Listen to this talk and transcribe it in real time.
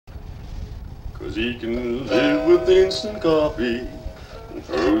'cause he can live with instant coffee and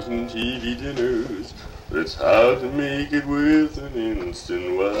frozen TV dinners, but it's hard to make it with an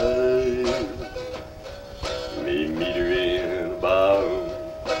instant wife. You may meet her in a bar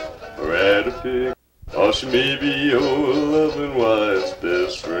or at a pic, or she may be your loving wife's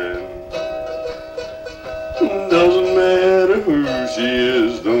best friend. Doesn't matter who she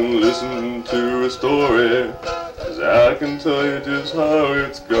is, don't listen to a story, 'cause I can tell you just how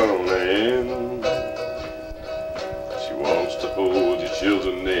it's gonna end. She wants to hold your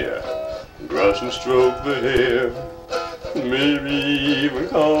children near, brush and stroke their hair, maybe even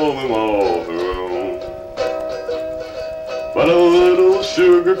call them all her own. But a little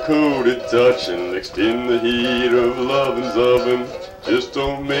sugar-coated touch and mixed in the heat of lovin's oven just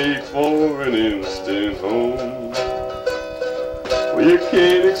don't make for an instant home. Well, you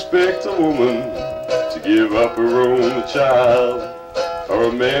can't expect a woman to give up her only child, or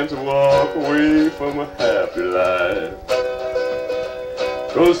a man to walk away from a happy life,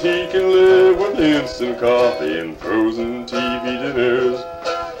 'cause he can live with instant coffee and frozen TV dinners,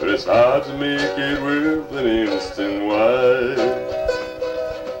 but it's hard to make it with an instant wife.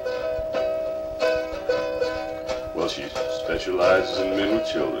 Well, she specializes in men with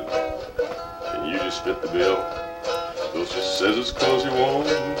children, and you just fit the bill. Though she says it's 'cause you want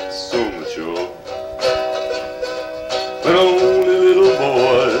so mature. But only little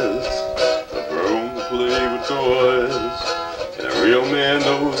boys are grown to play with toys, and a real man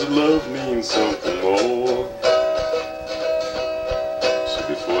knows that love means something more. So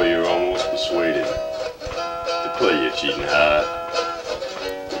before you're almost persuaded to play your cheating hard,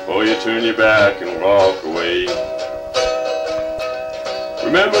 before you turn your back and walk away,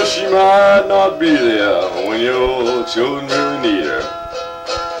 remember she might not be there when your children really need her.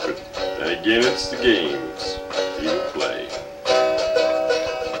 But then again, it's the games you play.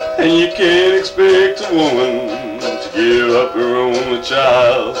 And you can't expect a woman to give up her only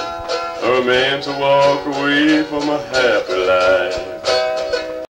child, or a man to walk away from a happy life.